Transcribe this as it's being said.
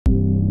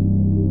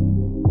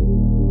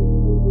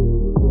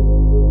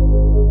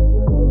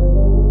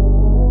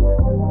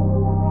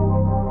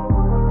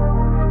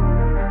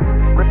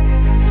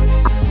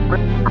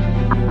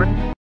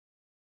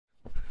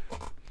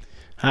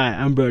Hi,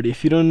 I'm Brody.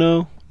 If you don't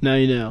know, now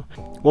you know.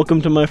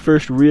 Welcome to my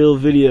first real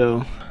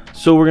video.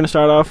 So we're gonna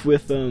start off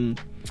with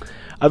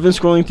I've been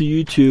scrolling through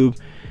YouTube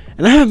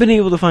and I haven't been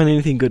able to find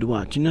anything good to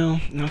watch, you know?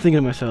 And I'm thinking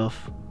to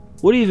myself,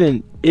 what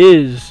even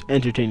is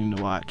entertaining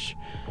to watch?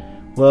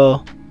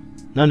 Well,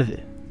 none of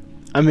it.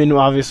 I mean,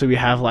 obviously we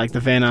have like the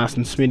Van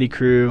Austin Smitty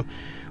crew,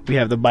 we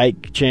have the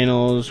bike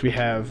channels, we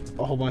have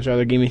a whole bunch of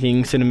other gaming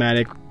things,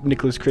 cinematic,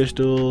 Nicholas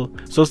Crystal.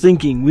 So I was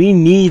thinking, we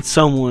need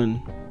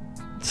someone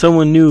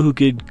new who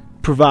could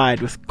provide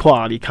with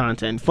quality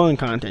content, fun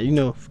content, you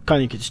know, kind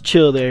of you could just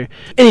chill there.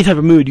 Any type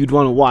of mood you'd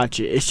want to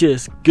watch it. It's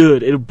just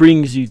good. It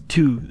brings you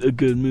to a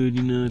good mood,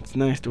 you know. It's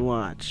nice to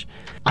watch.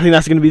 I think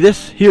that's going to be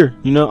this here,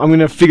 you know. I'm going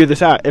to figure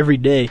this out every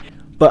day.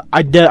 But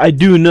I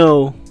do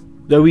know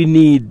that we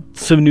need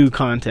some new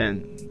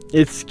content.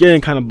 It's getting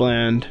kind of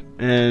bland,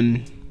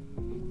 and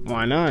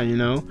why not, you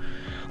know?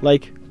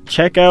 Like,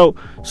 check out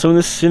some of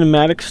the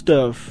cinematic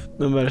stuff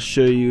I'm about to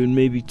show you and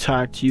maybe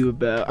talk to you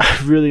about.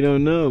 I really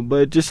don't know,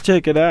 but just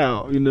check it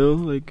out, you know?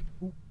 Like,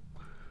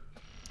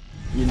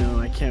 you know,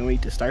 I can't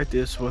wait to start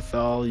this with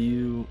all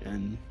you,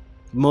 and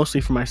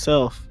mostly for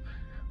myself.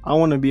 I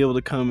want to be able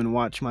to come and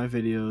watch my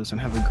videos and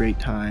have a great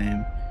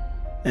time.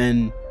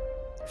 And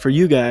for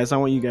you guys, I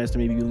want you guys to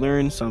maybe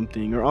learn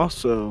something or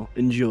also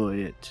enjoy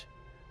it.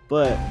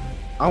 But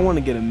I want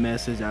to get a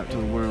message out to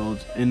the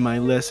world in my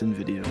lesson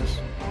videos.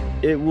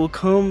 It will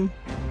come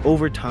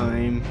over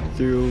time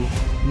through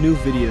new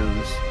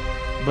videos,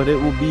 but it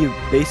will be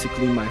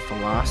basically my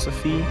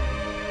philosophy.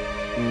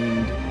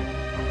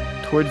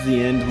 And towards the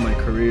end of my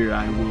career,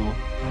 I will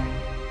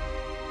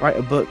write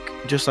a book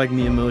just like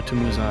Miyamoto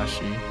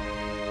Musashi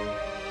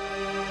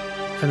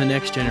for the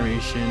next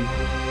generation.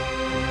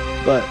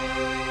 But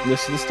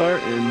this is the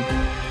start,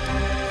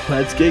 and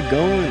let's get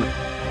going.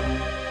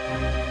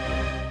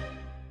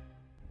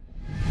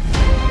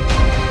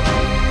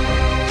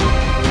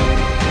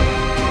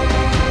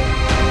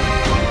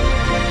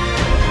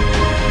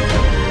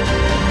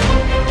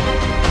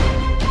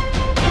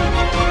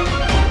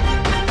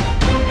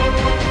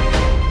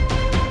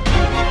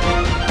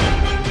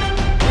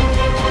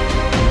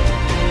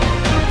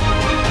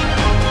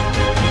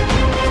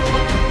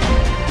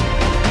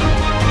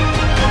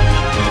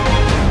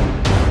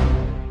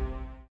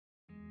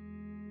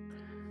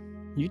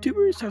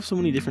 YouTubers have so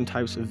many different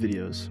types of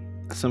videos.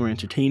 Some are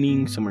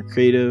entertaining, some are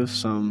creative,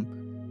 some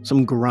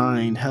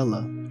grind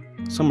hella.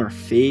 Some are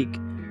fake,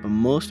 but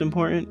most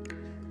important,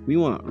 we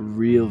want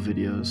real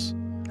videos.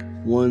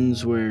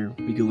 Ones where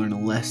we can learn a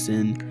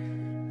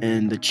lesson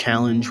and the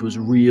challenge was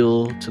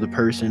real to the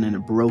person and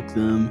it broke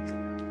them.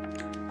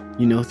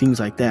 You know, things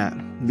like that.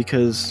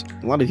 Because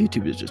a lot of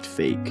YouTube is just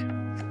fake.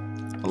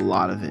 A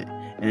lot of it.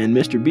 And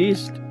Mr.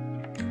 Beast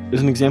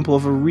is an example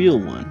of a real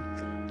one.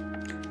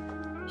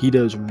 He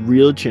does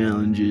real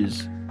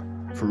challenges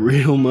for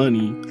real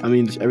money. I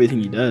mean, just everything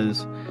he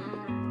does.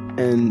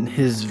 And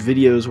his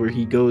videos where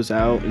he goes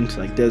out into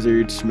like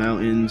deserts,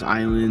 mountains,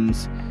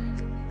 islands,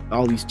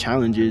 all these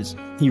challenges,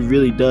 he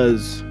really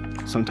does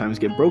sometimes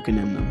get broken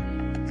in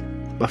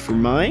them. But for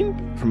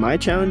my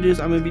challenges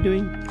I'm gonna be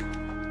doing,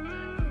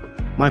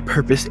 my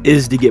purpose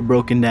is to get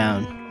broken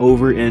down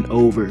over and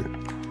over.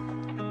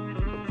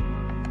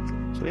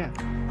 So yeah.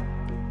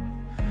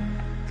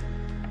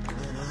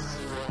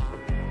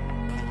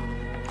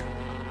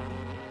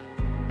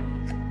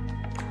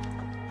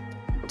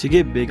 To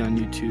get big on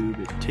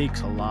YouTube, it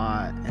takes a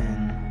lot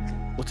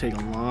and will take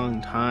a long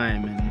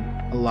time and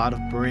a lot of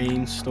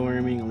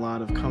brainstorming, a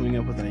lot of coming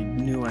up with like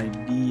new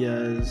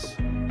ideas,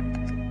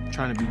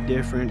 trying to be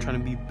different, trying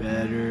to be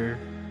better.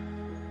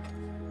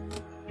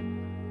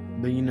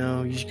 But you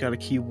know, you just gotta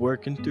keep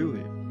working through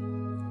it.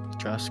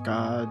 Trust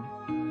God.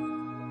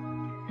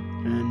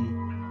 And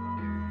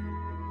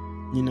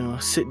you know,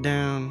 sit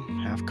down,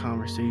 have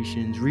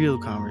conversations, real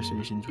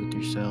conversations with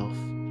yourself.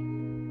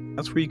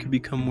 That's where you can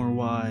become more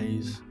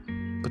wise.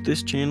 But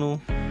this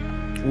channel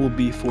will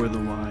be for the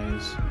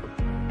wise.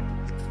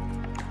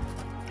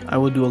 I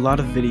will do a lot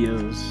of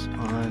videos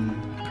on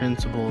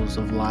principles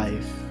of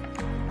life,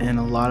 and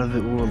a lot of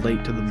it will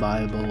relate to the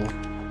Bible,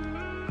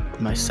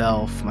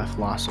 myself, my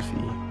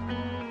philosophy.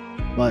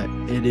 But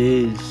it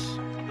is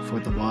for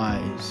the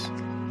wise,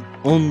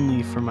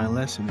 only for my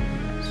lesson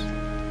videos.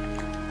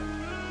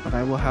 But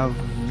I will have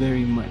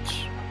very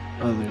much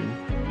other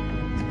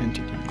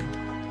entertainment.